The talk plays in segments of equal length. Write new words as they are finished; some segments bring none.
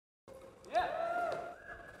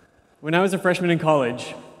When I was a freshman in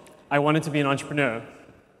college, I wanted to be an entrepreneur.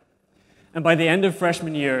 And by the end of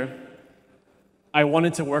freshman year, I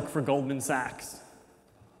wanted to work for Goldman Sachs.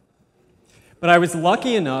 But I was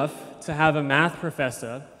lucky enough to have a math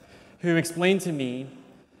professor who explained to me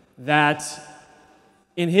that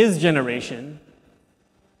in his generation,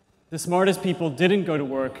 the smartest people didn't go to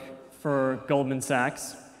work for Goldman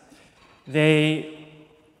Sachs. They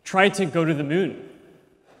tried to go to the moon.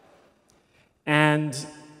 And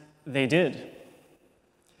they did.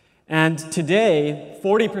 And today,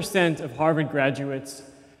 40% of Harvard graduates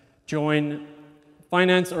join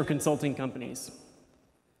finance or consulting companies.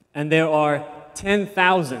 And there are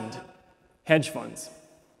 10,000 hedge funds.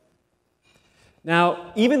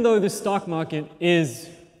 Now, even though the stock market is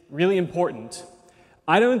really important,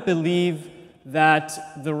 I don't believe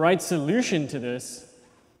that the right solution to this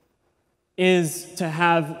is to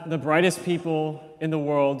have the brightest people in the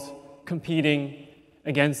world competing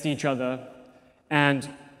against each other and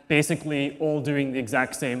basically all doing the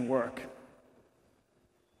exact same work.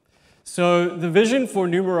 So the vision for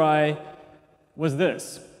Numerai was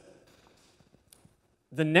this.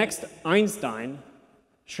 The next Einstein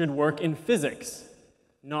should work in physics,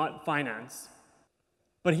 not finance.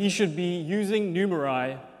 But he should be using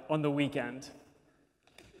Numerai on the weekend.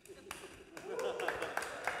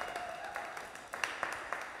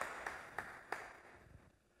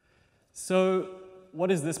 So what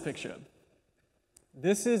is this picture?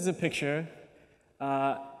 This is a picture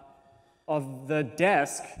of the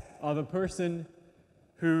desk of a person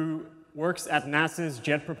who works at NASA's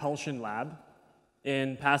Jet Propulsion Lab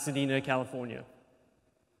in Pasadena, California.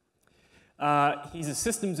 He's a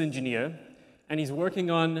systems engineer, and he's working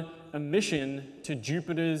on a mission to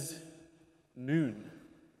Jupiter's moon,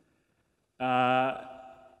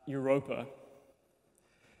 Europa.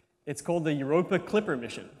 It's called the Europa Clipper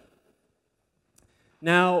mission.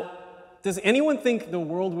 Now, does anyone think the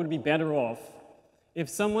world would be better off if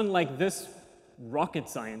someone like this rocket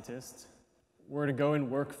scientist were to go and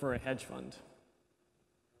work for a hedge fund?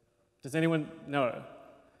 Does anyone know?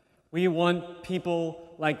 We want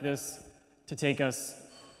people like this to take us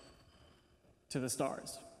to the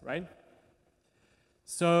stars, right?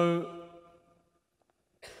 So,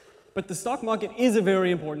 but the stock market is a very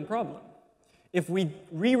important problem. If we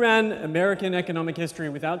reran American economic history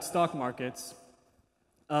without stock markets,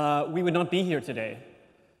 we would not be here today.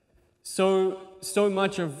 So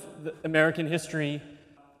much of the American history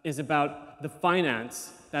is about the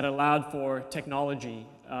finance that allowed for technology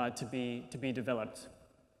to be developed.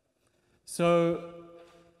 So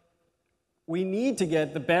we need to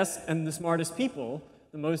get the best and the smartest people,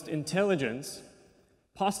 the most intelligence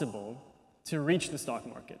possible, to reach the stock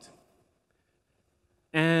market.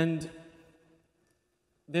 And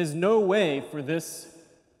there's no way for this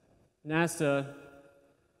NASA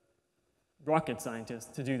rocket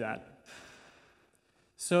scientist to do that.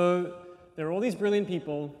 So there are all these brilliant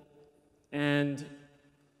people, and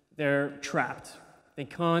they're trapped. They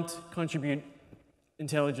can't contribute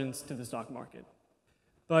intelligence to the stock market.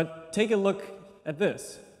 But take a look at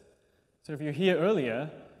this. So if you're here earlier,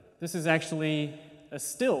 this is actually a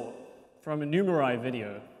still from a Numerai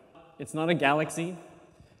video. It's not a galaxy.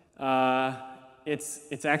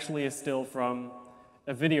 It's actually a still from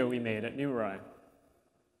a video we made at Numerai.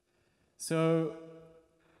 So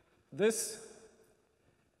this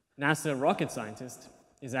NASA rocket scientist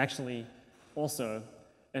is actually also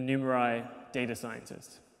a Numerai data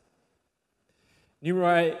scientist.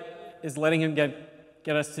 Numerai is letting him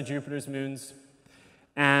get us to Jupiter's moons,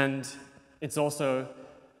 and it's also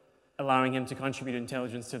allowing him to contribute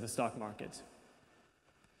intelligence to the stock market.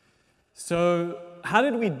 So how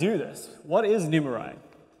did we do this? What is Numerai?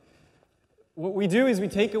 What we do is we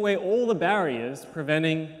take away all the barriers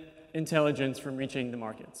preventing intelligence from reaching the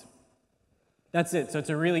markets. That's it. So it's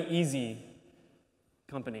a really easy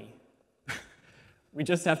company. We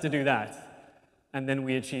just have to do that, and then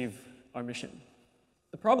we achieve our mission.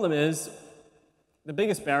 The problem is, the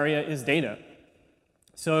biggest barrier is data.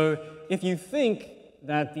 So if you think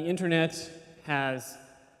that the internet has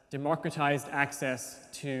democratized access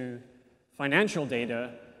to financial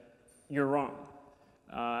data, you're wrong.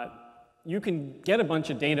 You can get a bunch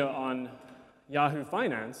of data on Yahoo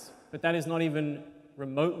Finance, but that is not even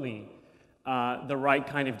remotely the right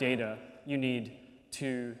kind of data you need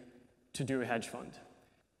to do a hedge fund.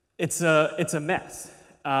 It's a mess.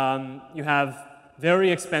 You have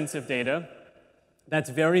very expensive data that's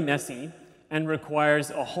very messy and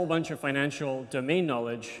requires a whole bunch of financial domain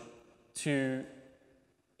knowledge to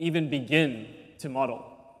even begin to model.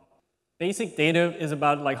 Basic data is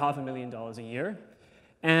about like $500,000 a year,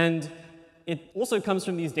 and it also comes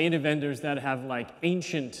from these data vendors that have like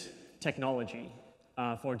ancient technology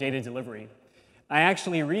for data delivery. I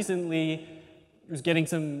actually recently was getting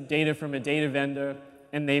some data from a data vendor,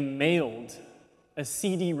 and they mailed a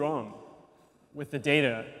CD-ROM with the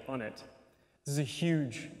data on it. This is a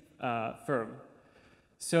huge firm.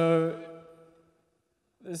 So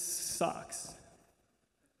this sucks.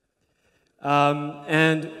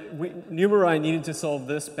 And Numerai needed to solve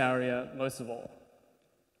this barrier most of all.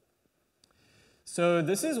 So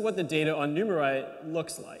this is what the data on Numerai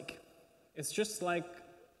looks like. It's just like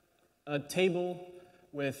a table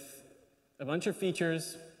with a bunch of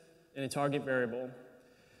features and a target variable.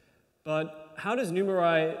 But how is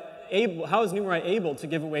Numerai able to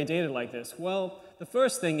give away data like this? Well, the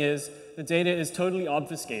first thing is the data is totally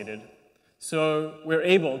obfuscated. So we're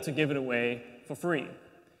able to give it away for free.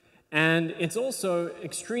 And it's also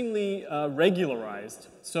extremely regularized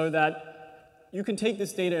so that you can take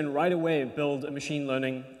this data and right away build a machine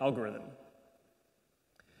learning algorithm.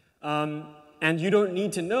 And you don't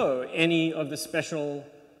need to know any of the special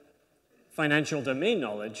financial domain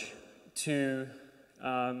knowledge to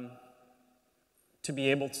be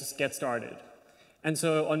able to get started. And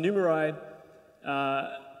so on Numerai,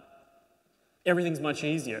 everything's much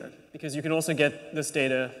easier because you can also get this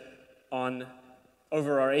data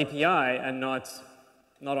over our API and not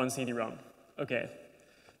on CD-ROM. Okay,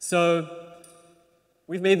 so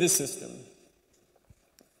we've made this system.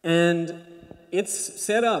 And it's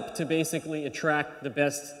set up to basically attract the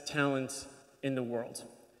best talent in the world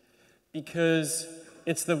because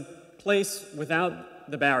it's the place without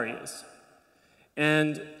the barriers.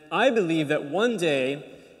 And I believe that one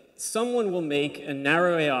day, someone will make a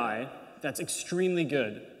narrow AI that's extremely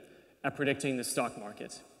good at predicting the stock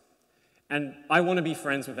market. And I want to be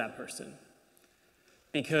friends with that person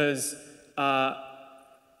because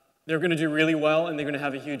they're going to do really well and they're going to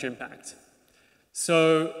have a huge impact.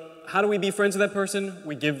 So how do we be friends with that person?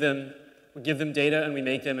 We give them data and we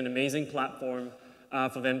make them an amazing platform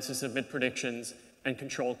for them to submit predictions and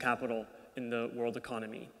control capital in the world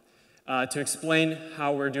economy. To explain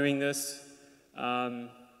how we're doing this, I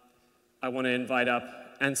want to invite up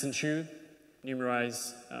Anson Chu,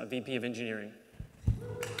 Numerai's VP of Engineering.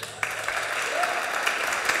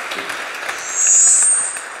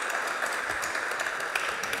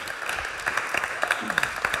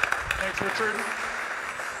 Thanks, Richard.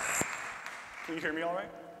 Can you hear me all right?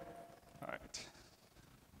 All right.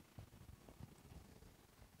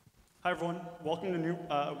 Hi, everyone. Welcome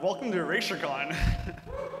to EraserCon.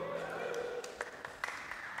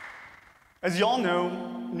 As you all know,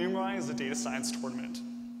 Numerai is a data science tournament,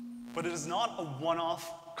 but it is not a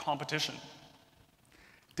one-off competition.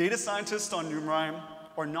 Data scientists on Numerai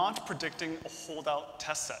are not predicting a holdout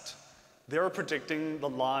test set. They are predicting the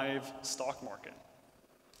live stock market.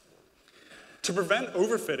 To prevent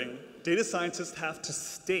overfitting, data scientists have to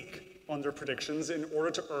stake on their predictions in order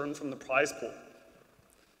to earn from the prize pool.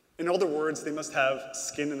 In other words, they must have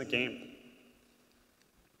skin in the game.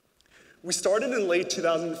 We started in late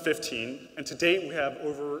 2015, and to date we have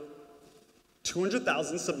over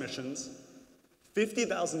 200,000 submissions,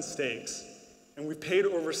 50,000 stakes, and we've paid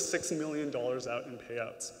over $6 million out in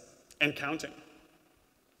payouts, and counting.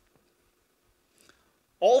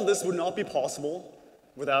 All of this would not be possible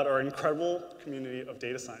without our incredible community of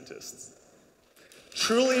data scientists.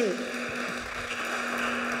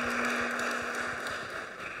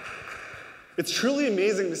 It's truly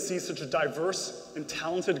amazing to see such a diverse and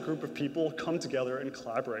talented group of people come together and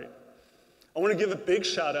collaborate. I want to give a big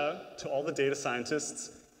shout out to all the data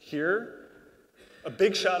scientists here, a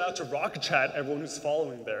big shout out to Rocket Chat, everyone who's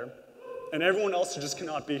following there, and everyone else who just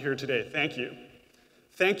cannot be here today. Thank you.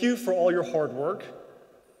 Thank you for all your hard work.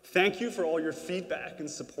 Thank you for all your feedback and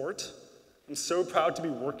support. I'm so proud to be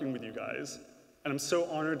working with you guys, and I'm so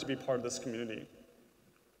honored to be part of this community.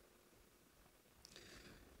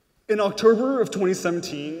 In October of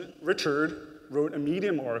 2017, Richard wrote a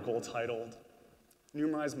Medium article titled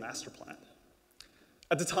Numerai's Master Plan.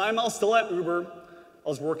 At the time, I was still at Uber. I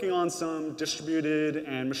was working on some distributed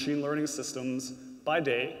and machine learning systems by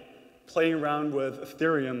day, playing around with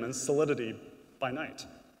Ethereum and Solidity by night.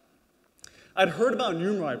 I'd heard about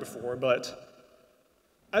Numerai before, but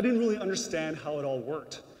I didn't really understand how it all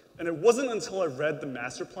worked. And it wasn't until I read the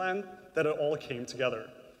master plan that it all came together.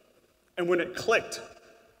 And when it clicked,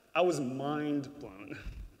 I was mind blown.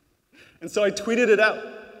 And so I tweeted it out,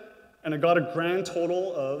 and I got a grand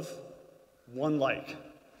total of 1 like.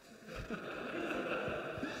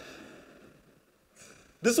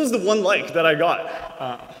 This was the 1 like that I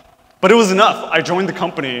got. But it was enough. I joined the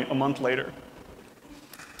company a month later.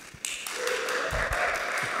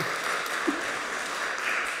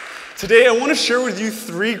 Today, I want to share with you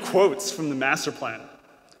 3 quotes from the master plan.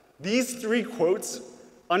 These three quotes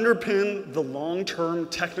underpin the long-term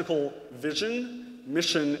technical vision,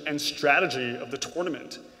 mission, and strategy of the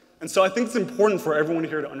tournament. And so I think it's important for everyone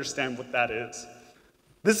here to understand what that is.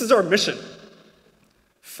 This is our mission.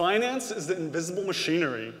 Finance is the invisible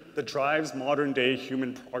machinery that drives modern-day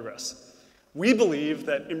human progress. We believe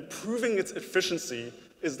that improving its efficiency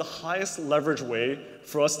is the highest leverage way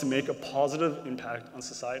for us to make a positive impact on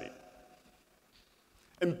society.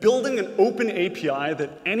 And building an open API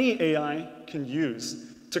that any AI can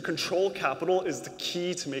use to control capital is the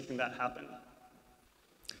key to making that happen.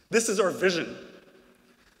 This is our vision.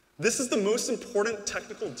 This is the most important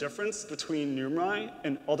technical difference between Numerai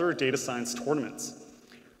and other data science tournaments.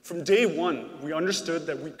 From day one, we understood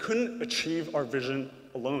that we couldn't achieve our vision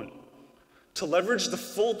alone. To leverage the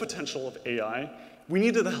full potential of AI, we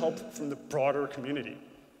needed the help from the broader community.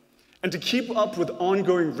 And to keep up with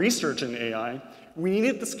ongoing research in AI, we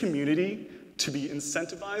needed this community to be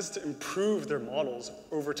incentivized to improve their models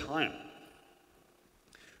over time.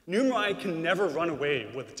 Numerai can never run away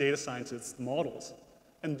with data scientists' models,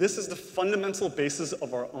 and this is the fundamental basis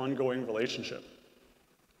of our ongoing relationship.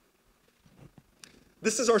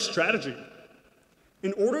 This is our strategy.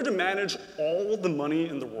 In order to manage all the money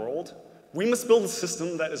in the world, we must build a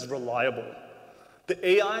system that is reliable.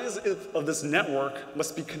 The AIs of this network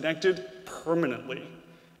must be connected permanently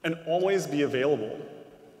and always be available.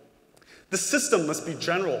 The system must be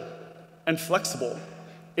general and flexible,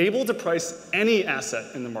 able to price any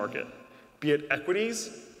asset in the market, be it equities,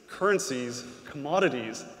 currencies,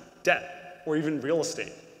 commodities, debt, or even real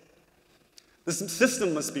estate. This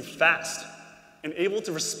system must be fast and able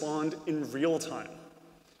to respond in real time.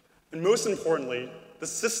 And most importantly, the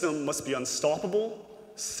system must be unstoppable,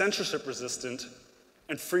 censorship resistant,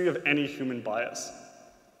 and free of any human bias.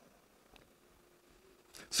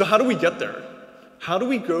 So how do we get there? How do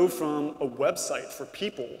we go from a website for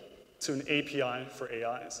people to an API for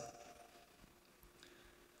AIs?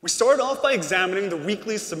 We started off by examining the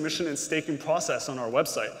weekly submission and staking process on our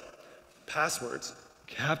website. Passwords,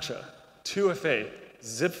 CAPTCHA, 2FA,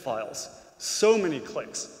 zip files, so many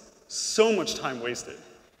clicks, so much time wasted.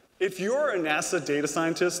 If you're a NASA data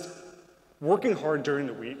scientist working hard during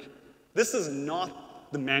the week, this is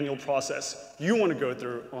not the manual process you want to go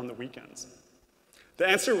through on the weekends. The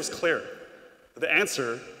answer was clear. The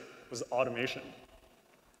answer was automation.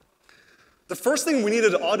 The first thing we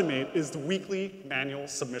needed to automate is the weekly manual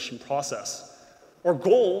submission process. Our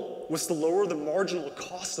goal was to lower the marginal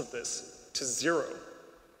cost of this to zero.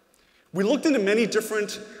 We looked into many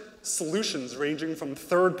different solutions ranging from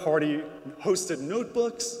third-party hosted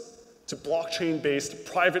notebooks to blockchain-based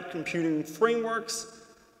private computing frameworks,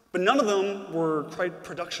 but none of them were quite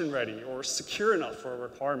production-ready or secure enough for our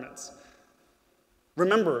requirements.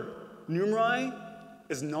 Remember, Numerai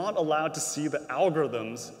is not allowed to see the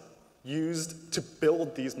algorithms used to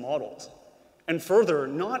build these models. And further,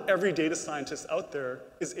 not every data scientist out there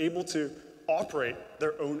is able to operate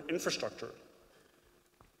their own infrastructure.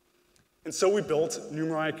 And so we built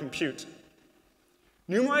Numerai Compute.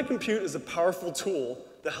 Numerai Compute is a powerful tool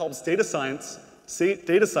that helps data scientists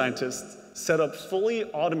set up fully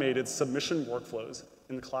automated submission workflows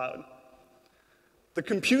in the cloud. The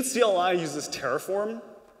Compute CLI uses Terraform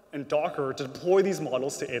and Docker to deploy these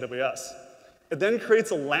models to AWS. It then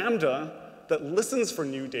creates a Lambda that listens for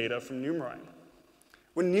new data from Numerai.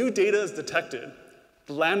 When new data is detected,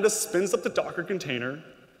 the Lambda spins up the Docker container,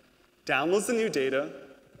 downloads the new data,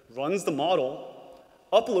 runs the model,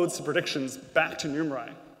 uploads the predictions back to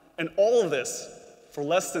Numerai, and all of this for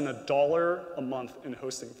less than $1 a month in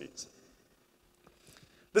hosting fees.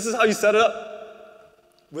 This is how you set it up.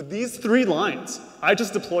 With these 3 lines, I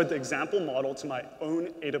just deployed the example model to my own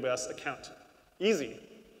AWS account. Easy.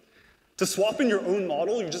 To swap in your own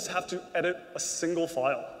model, you just have to edit a single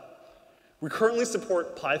file. We currently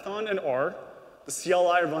support Python and R. The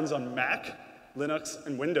CLI runs on Mac, Linux,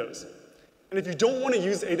 and Windows. And if you don't want to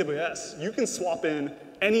use AWS, you can swap in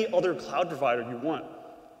any other cloud provider you want,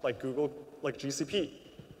 like Google, like GCP.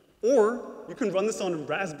 Or you can run this on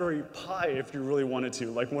Raspberry Pi if you really wanted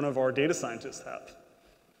to, like one of our data scientists have.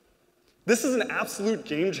 This is an absolute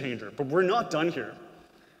game changer, but we're not done here.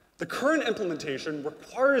 The current implementation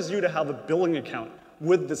requires you to have a billing account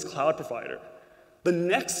with this cloud provider. The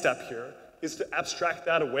next step here is to abstract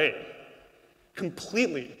that away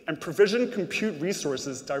completely and provision compute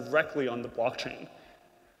resources directly on the blockchain.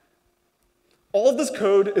 All of this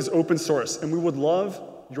code is open source, and we would love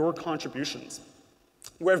your contributions.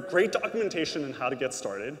 We have great documentation on how to get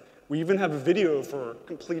started. We even have a video for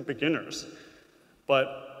complete beginners.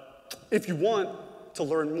 But if you want to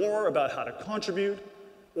learn more about how to contribute,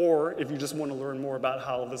 Or if you just want to learn more about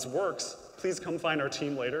how this works, please come find our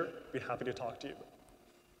team later. Be happy to talk to you.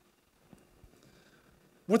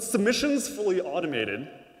 With submissions fully automated,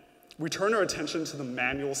 we turn our attention to the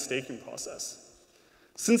manual staking process.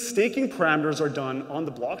 Since staking parameters are done on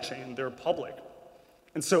the blockchain, they're public.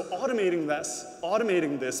 And so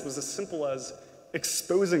automating this was as simple as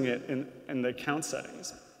exposing it in the account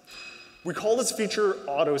settings. We call this feature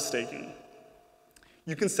auto staking.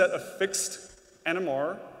 You can set a fixed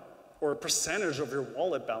NMR or a percentage of your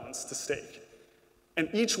wallet balance to stake. And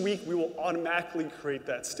each week, we will automatically create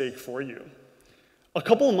that stake for you. A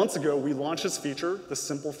couple of months ago, we launched this feature, this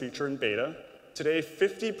simple feature in beta. Today,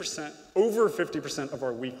 over 50% of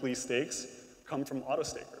our weekly stakes come from auto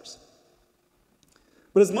stakers.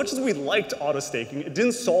 But as much as we liked auto staking, it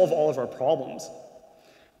didn't solve all of our problems.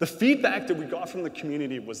 The feedback that we got from the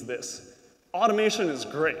community was this: automation is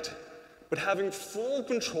great, but having full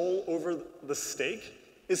control over the stake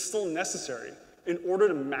is still necessary in order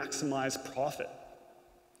to maximize profit.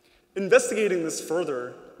 Investigating this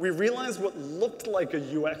further, we realized what looked like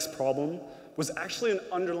a UX problem was actually an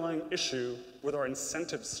underlying issue with our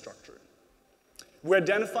incentive structure. We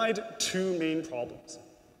identified two main problems.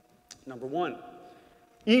 Number one,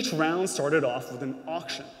 each round started off with an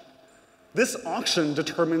auction. This auction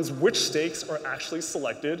determines which stakes are actually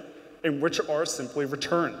selected and which are simply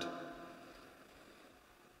returned.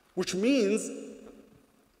 Which means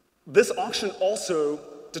this auction also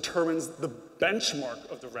determines the benchmark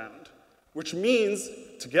of the round, which means,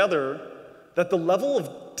 together, that the level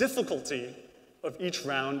of difficulty of each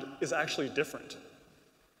round is actually different.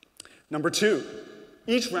 Number two,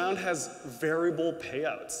 each round has variable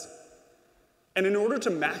payouts. And in order to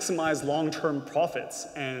maximize long-term profits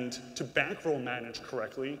and to bankroll manage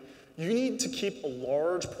correctly, you need to keep a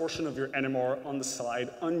large portion of your NMR on the side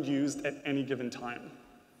unused at any given time.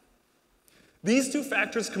 These two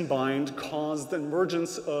factors combined caused the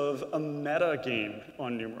emergence of a meta game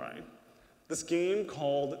on Numerai, this game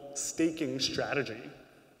called staking strategy.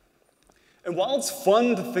 And while it's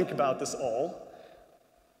fun to think about this all,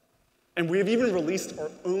 and we have even released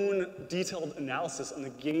our own detailed analysis on the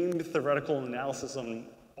game theoretical analysis on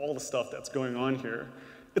all the stuff that's going on here,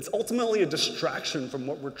 it's ultimately a distraction from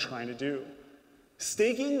what we're trying to do.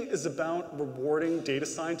 Staking is about rewarding data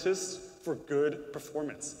scientists for good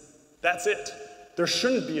performance. That's it. There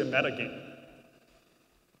shouldn't be a metagame.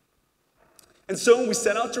 And so we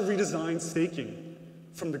set out to redesign staking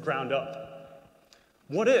from the ground up.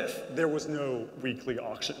 What if there was no weekly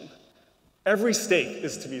auction? Every stake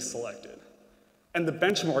is to be selected, and the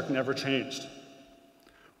benchmark never changed.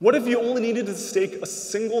 What if you only needed to stake a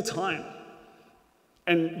single time,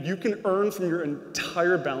 and you can earn from your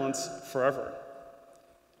entire balance forever?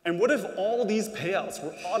 And what if all these payouts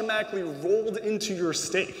were automatically rolled into your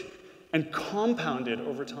stake and compounded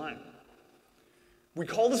over time? We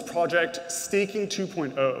call this project Staking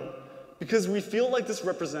 2.0 because we feel like this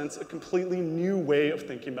represents a completely new way of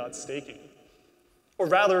thinking about staking. Or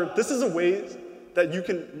rather, this is a way that you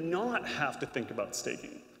can not have to think about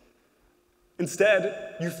staking.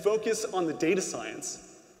 Instead, you focus on the data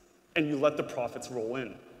science and you let the profits roll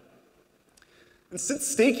in. And since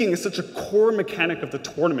staking is such a core mechanic of the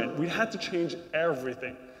tournament, we had to change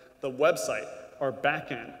everything: the website, our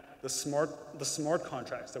backend, the smart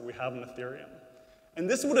contracts that we have in Ethereum. And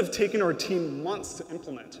this would have taken our team months to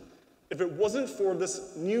implement if it wasn't for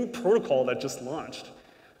this new protocol that just launched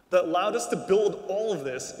that allowed us to build all of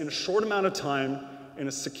this in a short amount of time in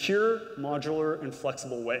a secure, modular, and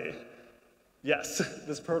flexible way. Yes,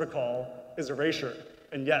 this protocol is Erasure.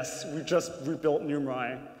 And yes, we just rebuilt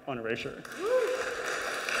Numerai on Erasure.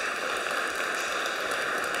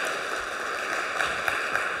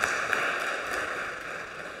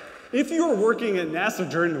 If you are working at NASA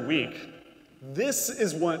during the week, this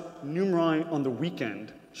is what Numerai on the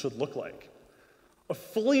weekend should look like. A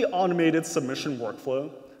fully automated submission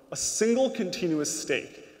workflow, a single continuous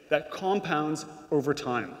stake that compounds over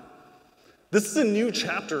time. This is a new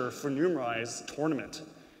chapter for Numerai's tournament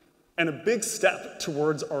and a big step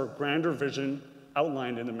towards our grander vision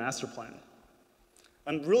outlined in the master plan.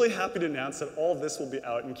 I'm really happy to announce that all of this will be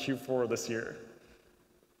out in Q4 this year.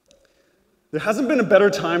 There hasn't been a better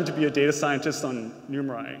time to be a data scientist on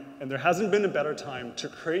Numerai, and there hasn't been a better time to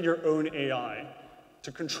create your own AI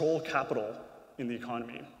to control capital in the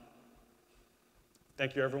economy.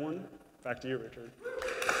 Thank you, everyone. Back to you, Richard.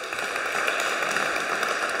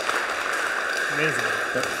 Amazing.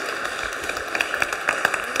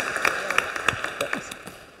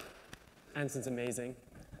 Anson's amazing.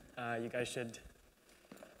 You guys should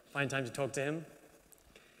find time to talk to him.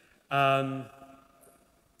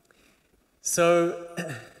 So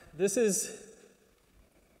this is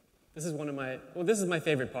This is this is my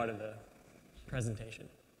favorite part of the presentation,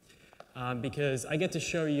 because I get to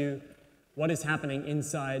show you what is happening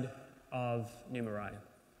inside of Numerai.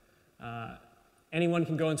 Anyone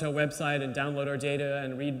can go onto our website and download our data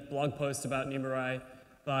and read blog posts about Numerai,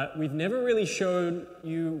 but we've never really shown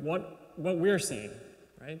you what we're seeing,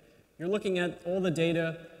 right? You're looking at all the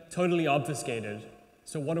data totally obfuscated.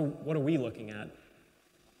 So what are we looking at?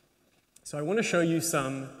 So I want to show you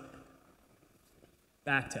some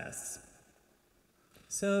backtests.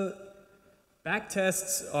 So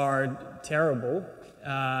backtests are terrible.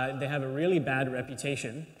 They have a really bad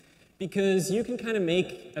reputation because you can kind of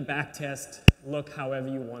make a backtest look however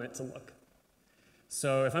you want it to look.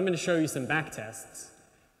 So if I'm going to show you some backtests,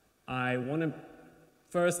 I want to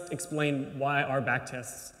first explain why our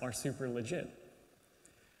backtests are super legit.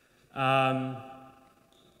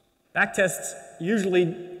 Backtests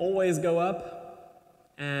usually always go up,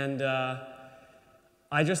 and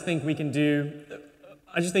I just think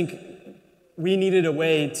we needed a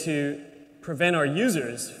way to prevent our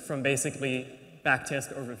users from basically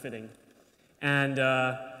backtest overfitting. And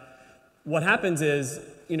what happens is,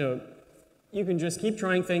 you can just keep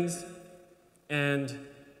trying things, and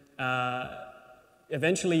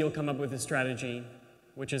eventually you'll come up with a strategy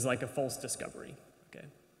which is like a false discovery. Okay?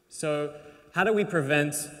 So how do we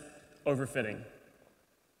prevent overfitting?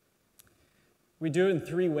 We do it in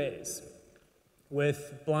 3 ways.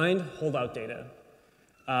 With blind holdout data.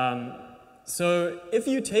 So if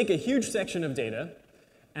you take a huge section of data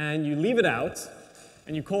and you leave it out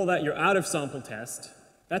and you call that your out-of-sample test,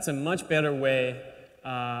 that's a much better way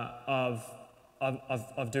of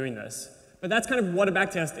doing this. But that's kind of what a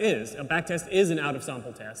backtest is. A backtest is an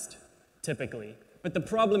out-of-sample test, typically. But the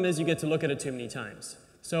problem is you get to look at it too many times.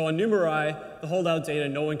 So on Numerai, the holdout data,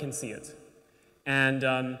 no one can see it. And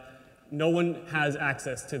no one has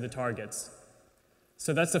access to the targets.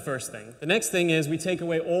 So that's the first thing. The next thing is we take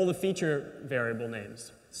away all the feature variable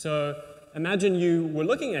names. So imagine you were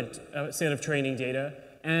looking at a set of training data,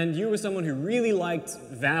 and you were someone who really liked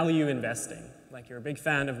value investing. Like you're a big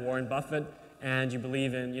fan of Warren Buffett, and you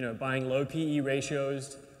believe in buying low PE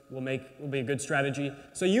ratios will be a good strategy.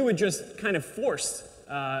 So you would just kind of force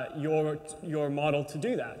your model to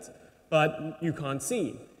do that. But you can't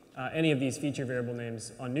see any of these feature variable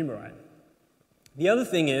names on Numerai. The other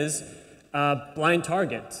thing is blind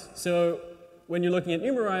target. So when you're looking at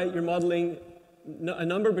Numerai, you're modeling a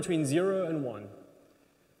number between 0 and 1.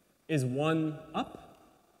 Is 1 up?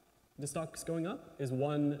 The stock's going up? Is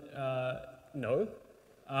 1 no?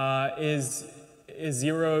 Is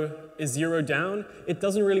 0 down? It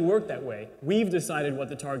doesn't really work that way. We've decided what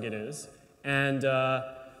the target is, and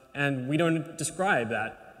we don't describe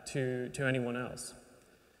that to anyone else.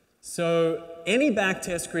 So any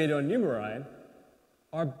backtest created on Numerai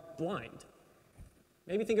are blind.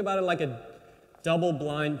 Maybe think about it like a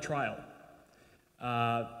double-blind trial.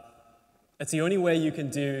 That's the only way you can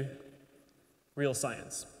do real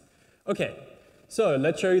science. Okay, so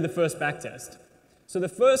let's show you the first backtest. So the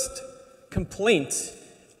first complaint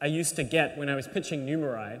I used to get when I was pitching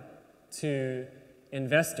Numerai to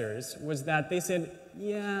investors was that they said,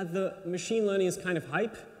 yeah, the machine learning is kind of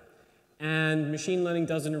hype, and machine learning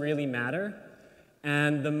doesn't really matter,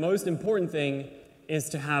 and the most important thing is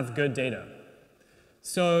to have good data.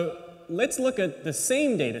 So let's look at the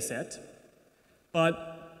same data set,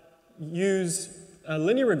 but use a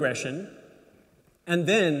linear regression and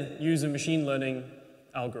then use a machine learning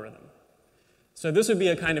algorithm. So this would be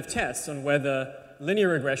a kind of test on whether linear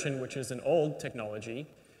regression, which is an old technology,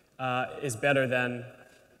 is better than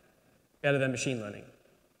machine learning,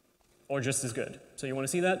 or just as good. So you want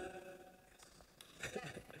to see that?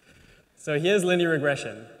 So here's linear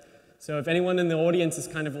regression. So if anyone in the audience is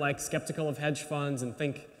kind of like skeptical of hedge funds and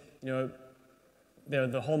think,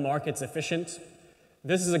 the whole market's efficient,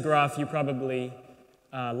 this is a graph you probably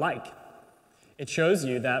like. It shows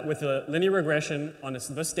you that with a linear regression on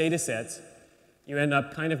this data set, you end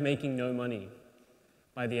up kind of making no money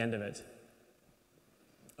by the end of it.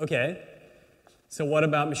 Okay, so what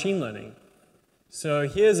about machine learning? So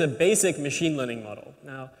here's a basic machine learning model.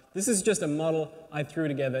 Now, this is just a model I threw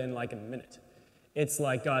together in like a minute. It's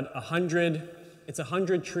like got 100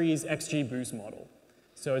 trees XGBoost model.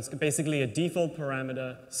 So it's basically a default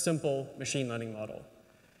parameter, simple machine learning model.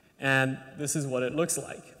 And this is what it looks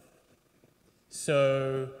like.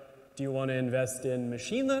 So do you want to invest in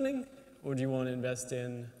machine learning, or do you want to invest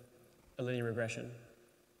in a linear regression?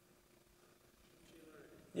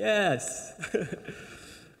 Yes.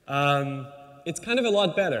 It's kind of a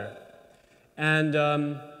lot better.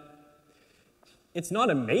 And it's not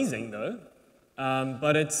amazing, though.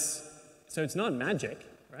 But it's not magic,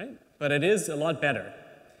 right? But it is a lot better.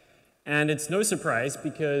 And it's no surprise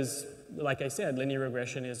because, like I said, linear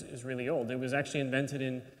regression is really old. It was actually invented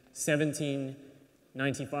in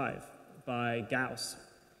 1795 by Gauss.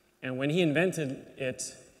 And when he invented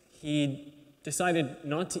it, he decided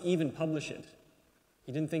not to even publish it.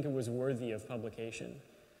 He didn't think it was worthy of publication.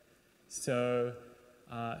 So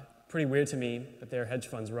pretty weird to me that there are hedge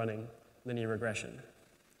funds running linear regression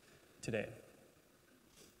today.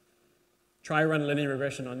 Try run linear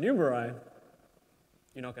regression on Numerai,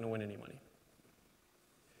 you're not going to win any money.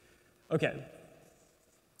 Okay,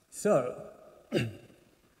 so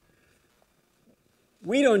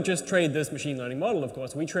we don't just trade this machine learning model, of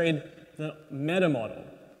course. We trade the meta model.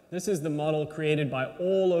 This is the model created by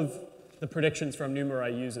all of the predictions from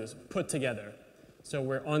Numerai users put together. So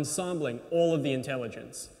we're ensembling all of the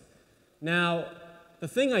intelligence. Now, the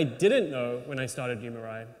thing I didn't know when I started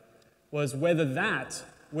Numerai was whether that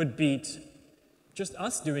would beat just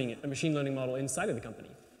us doing a machine learning model inside of the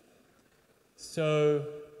company. So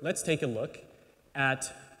let's take a look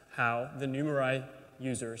at how the Numerai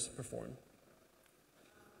users perform.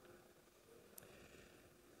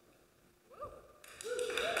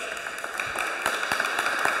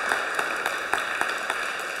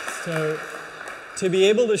 So to be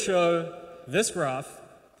able to show this graph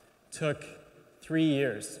took 3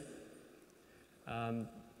 years.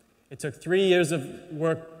 It took 3 years of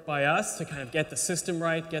work by us to kind of get the system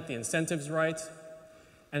right, get the incentives right,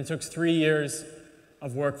 and it took 3 years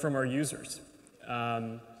of work from our users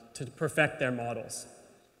to perfect their models.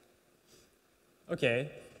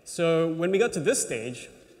 Okay, so when we got to this stage,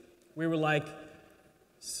 we were like,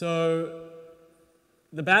 so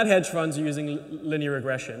the bad hedge funds are using linear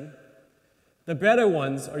regression. The better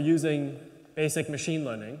ones are using basic machine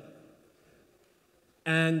learning.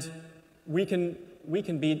 And we can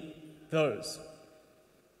beat those.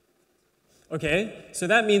 Okay, so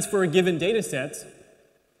that means for a given data set,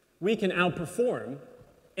 we can outperform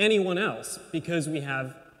anyone else because we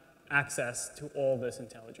have access to all this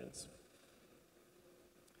intelligence.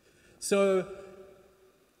 So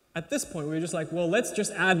at this point, we were just like, well, let's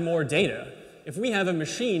just add more data. If we have a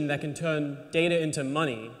machine that can turn data into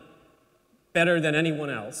money better than anyone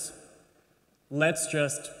else, let's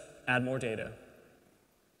just add more data.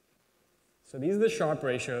 So these are the Sharpe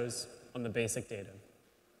ratios on the basic data.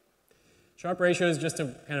 Sharpe ratio is just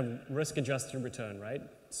a kind of risk-adjusted return, right?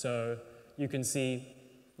 So you can see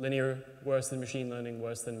linear worse than machine learning,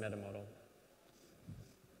 worse than meta model.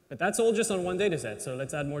 But that's all just on one data set, so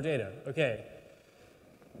let's add more data. Okay.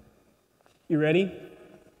 You ready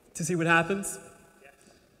to see what happens? Yes.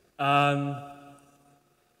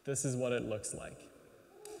 This is what it looks like.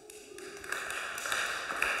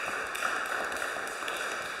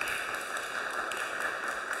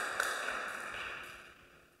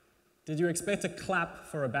 Did you expect a clap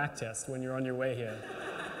for a backtest when you're on your way here?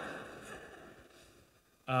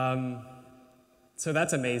 So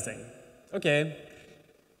that's amazing. Okay,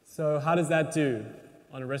 so how does that do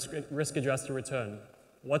on a risk-adjusted return?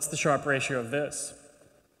 What's the Sharpe ratio of this?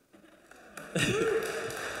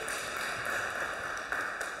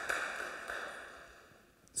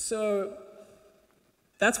 So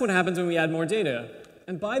that's what happens when we add more data.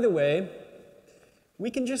 And by the way,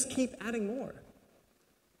 we can just keep adding more.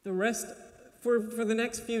 The rest for the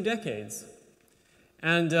next few decades.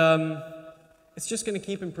 And it's just going to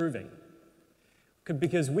keep improving.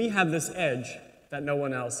 Because we have this edge that no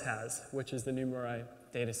one else has, which is the Numerai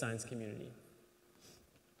data science community.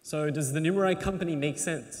 So does the Numerai company make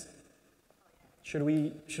sense? Should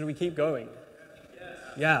we keep going? Yes.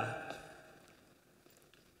 Yeah.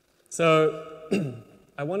 So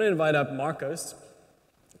I want to invite up Marcos.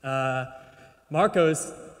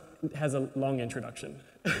 Marcos has a long introduction.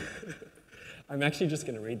 I'm actually just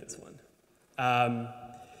going to read this one.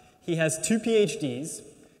 He has 2 PhDs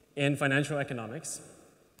in financial economics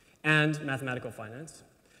and mathematical finance.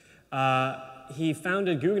 He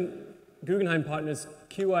founded Guggenheim Partners'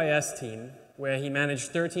 QIS team, where he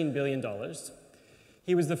managed $13 billion.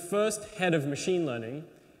 He was the first head of machine learning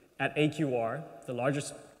at AQR, the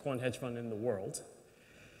largest quant hedge fund in the world.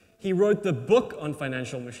 He wrote the book on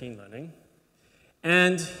financial machine learning,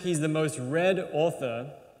 and he's the most read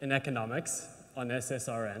author in economics on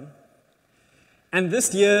SSRN. And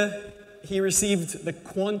this year, he received the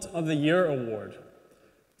Quant of the Year award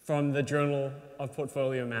from the Journal of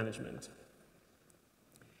Portfolio Management.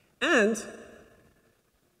 And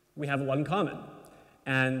we have one in common.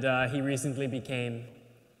 And he recently became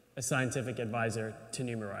a scientific advisor to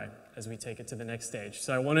Numerai as we take it to the next stage.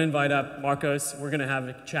 So I want to invite up Marcos. We're going to have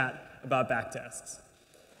a chat about backtests.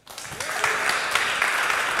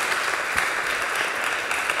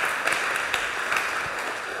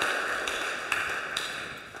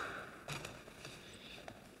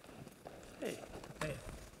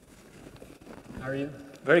 How are you?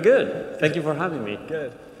 Very good. Thank you for having me.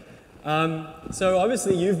 Good. So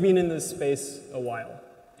obviously you've been in this space a while,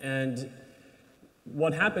 and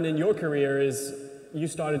what happened in your career is you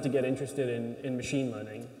started to get interested in machine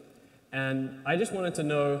learning, and I just wanted to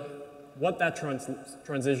know what that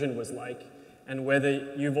transition was like, and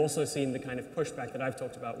whether you've also seen the kind of pushback that I've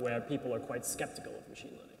talked about where people are quite skeptical of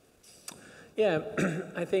machine learning. Yeah,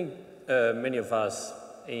 I think many of us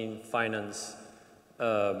in finance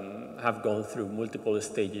have gone through multiple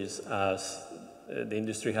stages as the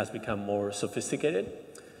industry has become more sophisticated.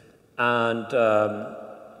 And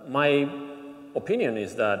my opinion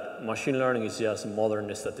is that machine learning is just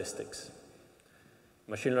modern statistics.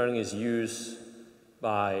 Machine learning is used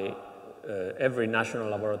by every national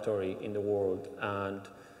laboratory in the world, and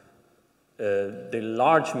the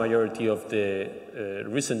large majority of the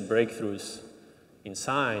recent breakthroughs in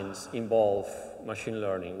science involve machine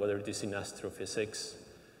learning, whether it is in astrophysics,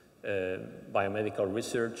 biomedical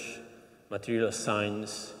research, material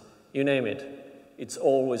science, you name it. It's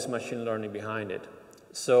always machine learning behind it.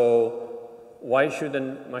 So why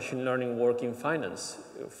shouldn't machine learning work in finance?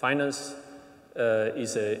 Finance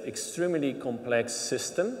is an extremely complex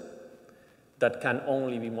system that can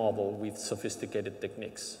only be modeled with sophisticated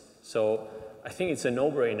techniques. So I think it's a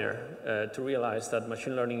no-brainer to realize that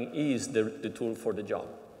machine learning is the tool for the job.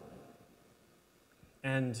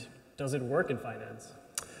 And does it work in finance?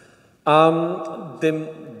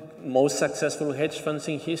 The most successful hedge funds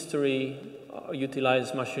in history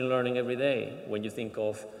utilize machine learning every day. When you think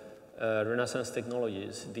of Renaissance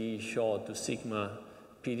technologies, D, Shaw, to Sigma,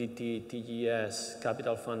 PDT, TGS,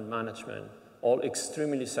 Capital Fund Management, all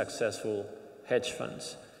extremely successful hedge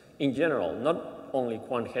funds. In general, not only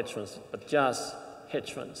quant hedge funds, but just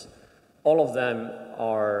hedge funds. All of them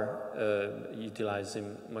are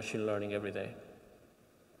utilizing machine learning every day.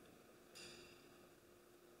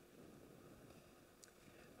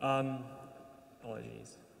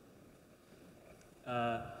 Apologies.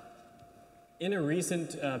 In a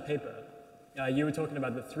recent paper, you were talking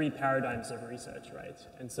about the 3 paradigms of research, right?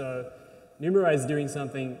 And so Numerai is doing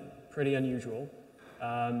something pretty unusual,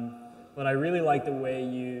 but I really like the way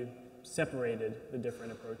you separated the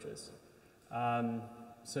different approaches.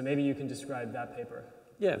 So maybe you can describe that paper.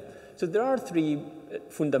 Yeah, so there are 3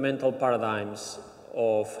 fundamental paradigms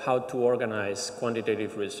of how to organize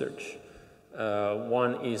quantitative research.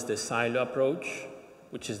 One is the silo approach,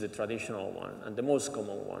 which is the traditional one and the most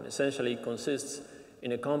common one. Essentially, it consists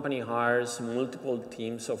in a company hires multiple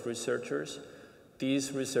teams of researchers.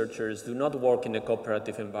 These researchers do not work in a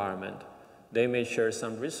cooperative environment. They may share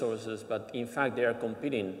some resources, but in fact, they are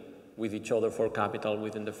competing with each other for capital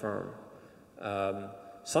within the firm.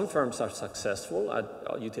 Some firms are successful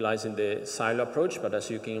at utilizing the silo approach, but as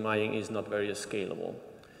you can imagine, it's not very scalable.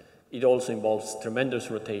 It also involves tremendous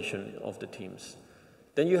rotation of the teams.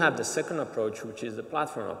 Then you have the second approach, which is the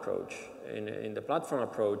platform approach. In the platform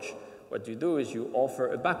approach, what you do is you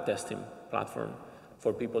offer a backtesting platform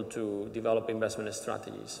for people to develop investment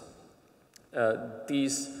strategies.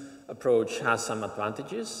 This approach has some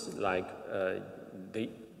advantages, like the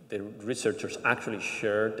researchers actually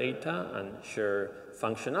share data and share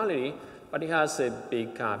functionality, but it has a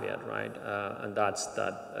big caveat, right? And that's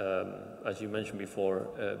that, as you mentioned before,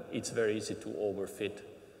 it's very easy to overfit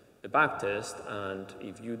the backtest, and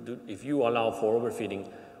if you allow for overfitting,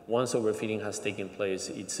 once overfitting has taken place,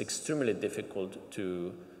 it's extremely difficult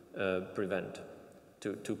to prevent,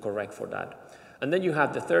 to correct for that. And then you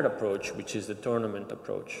have the third approach, which is the tournament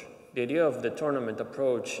approach. The idea of the tournament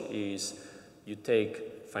approach is you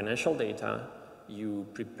take financial data, you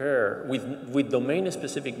prepare, with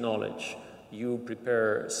domain-specific knowledge, you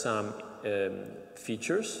prepare some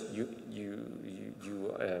features, you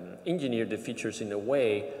engineer the features in a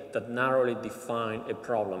way that narrowly define a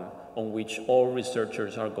problem on which all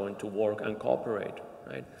researchers are going to work and cooperate,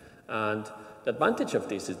 right? And the advantage of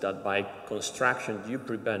this is that by construction, you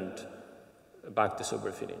prevent backtest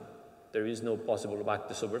overfitting. There is no possible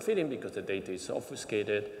backtest overfitting because the data is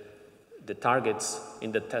obfuscated. The targets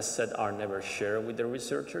in the test set are never shared with the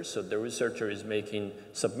researchers, so the researcher is making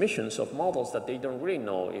submissions of models that they don't really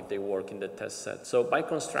know if they work in the test set. So by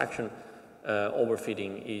construction,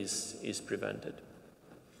 overfitting is prevented.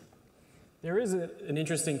 There is an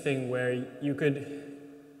interesting thing where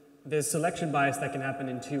there's selection bias that can happen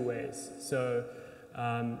in 2 ways. So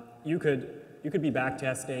you could be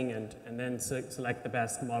backtesting and then select the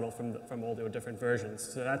best model from all the different versions.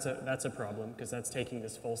 So that's a problem because that's taking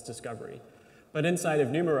this false discovery. But inside of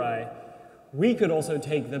Numerai, we could also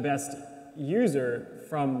take the best user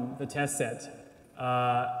from the test set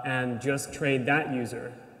and just trade that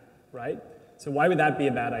user, right? So why would that be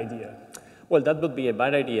a bad idea? Well, that would be a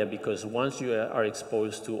bad idea because once you are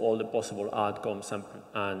exposed to all the possible outcomes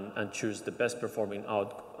and choose the best performing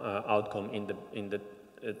outcome in the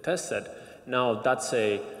test set, now that's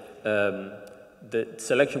the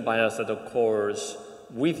selection bias that occurs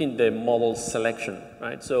within the model selection,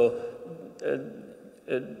 right? So,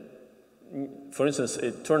 for instance,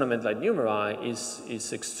 a tournament like Numerai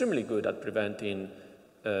is extremely good at preventing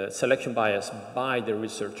selection bias by the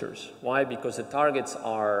researchers. Why? Because the targets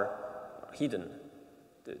are hidden.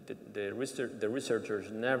 The researchers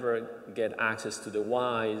never get access to the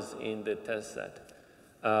Ys in the test set.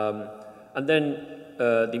 And then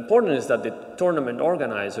the important is that the tournament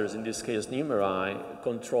organizers, in this case Numerai,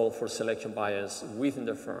 control for selection bias within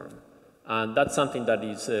the firm. And that's something that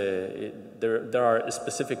is, there are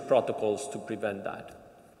specific protocols to prevent that.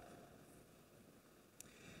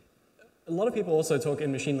 A lot of people also talk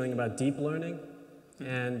in machine learning about deep learning,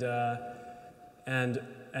 and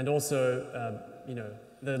also you know,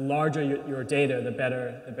 the larger your data, the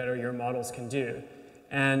better your models can do.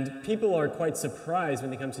 And people are quite surprised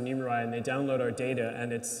when they come to Numerai and they download our data,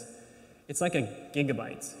 and it's like a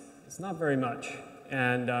gigabyte. It's not very much,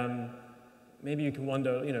 and maybe you can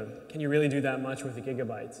wonder, you know, can you really do that much with a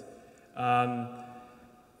gigabyte?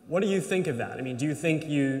 What do you think of that? I mean, do you think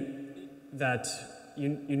that you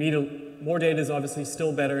need more data is obviously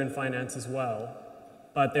still better in finance as well,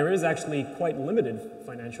 but there is actually quite limited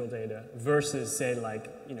financial data versus, say, like,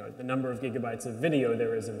 you know, the number of gigabytes of video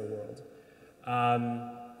there is in the world.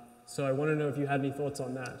 So I want to know if you had any thoughts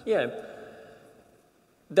on that. Yeah,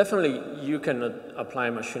 definitely you cannot apply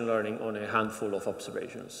machine learning on a handful of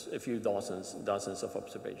observations, a few dozens of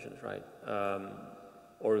observations, right?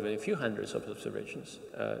 Or even a few hundreds of observations.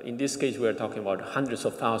 In this case, we are talking about hundreds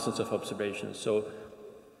of thousands of observations, so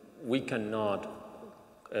we cannot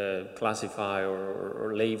classify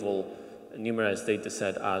or label Numerai's data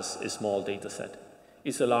set as a small data set.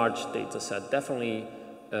 It's a large data set, definitely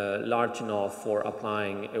large enough for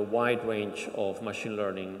applying a wide range of machine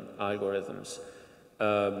learning algorithms.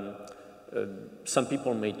 Some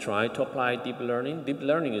people may try to apply deep learning. Deep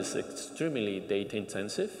learning is extremely data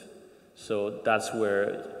intensive, so that's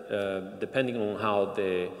where, depending on how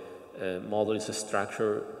the model is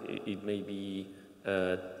structured, it may be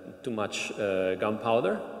too much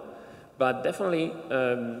gunpowder. But definitely,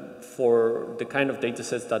 for the kind of data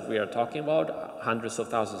sets that we are talking about, hundreds of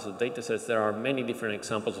thousands of data sets, there are many different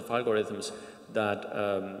examples of algorithms that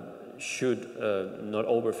should not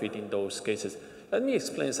overfit in those cases. Let me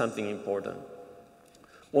explain something important.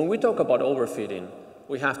 When we talk about overfitting,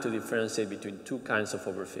 we have to differentiate between two kinds of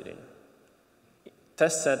overfitting.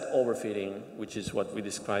 Test set overfitting, which is what we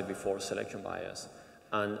described before, selection bias,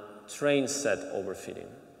 and train set overfitting.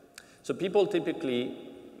 So people typically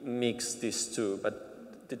mix these two,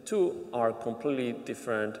 but the two are completely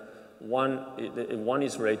different. One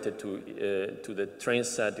is related to the train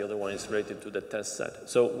set, the other one is related to the test set.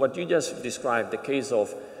 So what you just described, the case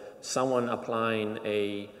of someone applying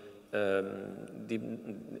a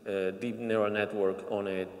deep neural network on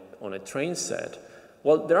a train set,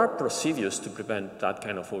 well, there are procedures to prevent that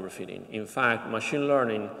kind of overfitting. In fact, machine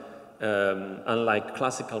learning, unlike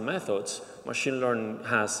classical methods, machine learning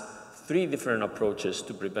has 3 different approaches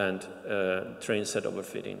to prevent train set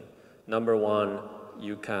overfitting. Number one,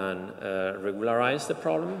 you can regularize the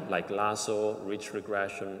problem, like lasso, ridge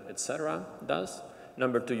regression, etc. does.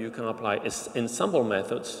 Number 2, you can apply ensemble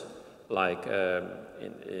methods, like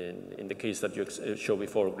in the case that you showed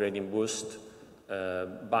before, gradient boost,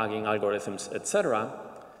 bagging algorithms, etc.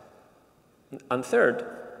 And third,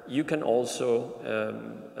 you can also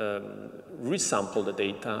resample the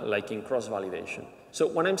data, like in cross-validation. So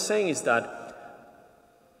what I'm saying is that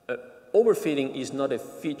overfitting is not a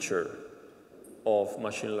feature of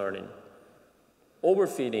machine learning.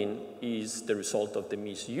 Overfitting is the result of the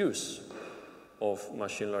misuse of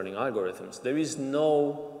machine learning algorithms. There is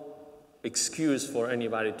no excuse for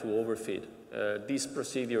anybody to overfit. These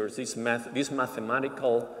procedures, these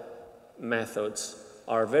mathematical methods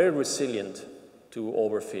are very resilient to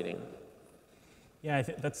overfitting. Yeah,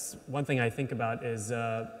 that's one thing I think about is,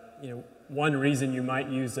 one reason you might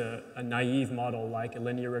use a naive model like a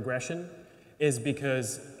linear regression is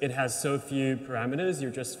because it has so few parameters,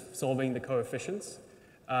 you're just solving the coefficients,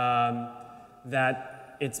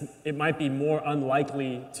 that it might be more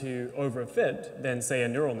unlikely to overfit than, say, a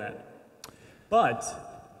neural net. But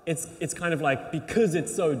it's kind of like, because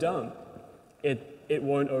it's so dumb, it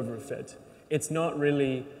won't overfit. It's not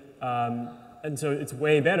really, and so it's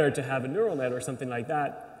way better to have a neural net or something like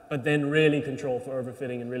that, but then really control for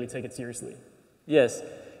overfitting and really take it seriously. Yes,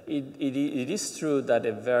 it is true that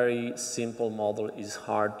a very simple model is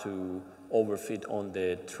hard to overfit on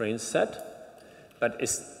the train set. but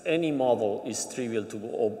any model is trivial to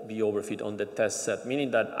be overfit on the test set,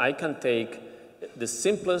 meaning that I can take the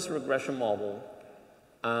simplest regression model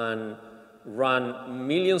and run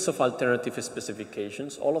millions of alternative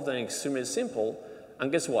specifications, all of them extremely simple,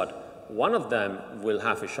 and guess what? One of them will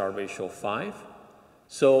have a Sharpe ratio of 5,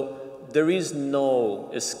 so there is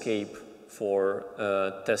no escape for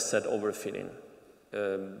test set overfitting.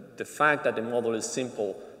 The fact that the model is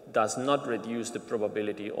simple does not reduce the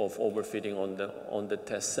probability of overfitting on the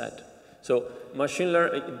test set. So machine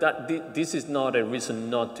learning, this is not a reason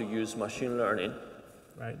not to use machine learning.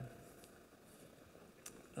 Right.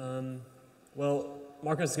 Well,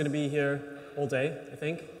 Marcos is going to be here all day, I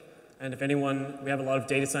think. And if anyone, we have a lot of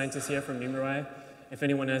data scientists here from Numerai. If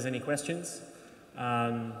anyone has any questions,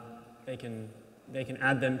 they can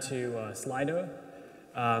add them to Slido,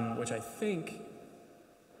 which I think.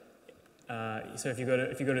 So if you go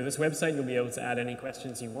to this website, you'll be able to add any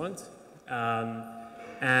questions you want.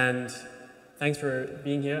 And thanks for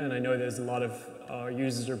being here. And I know there's a lot of our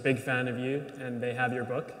users are a big fan of you, and they have your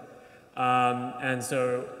book. And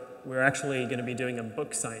so we're actually going to be doing a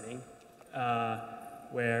book signing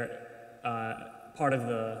where part of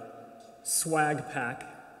the swag pack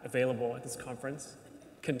available at this conference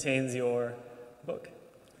contains your book.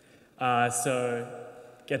 So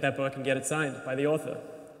get that book and get it signed by the author.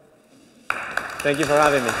 Thank you for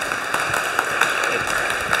having me.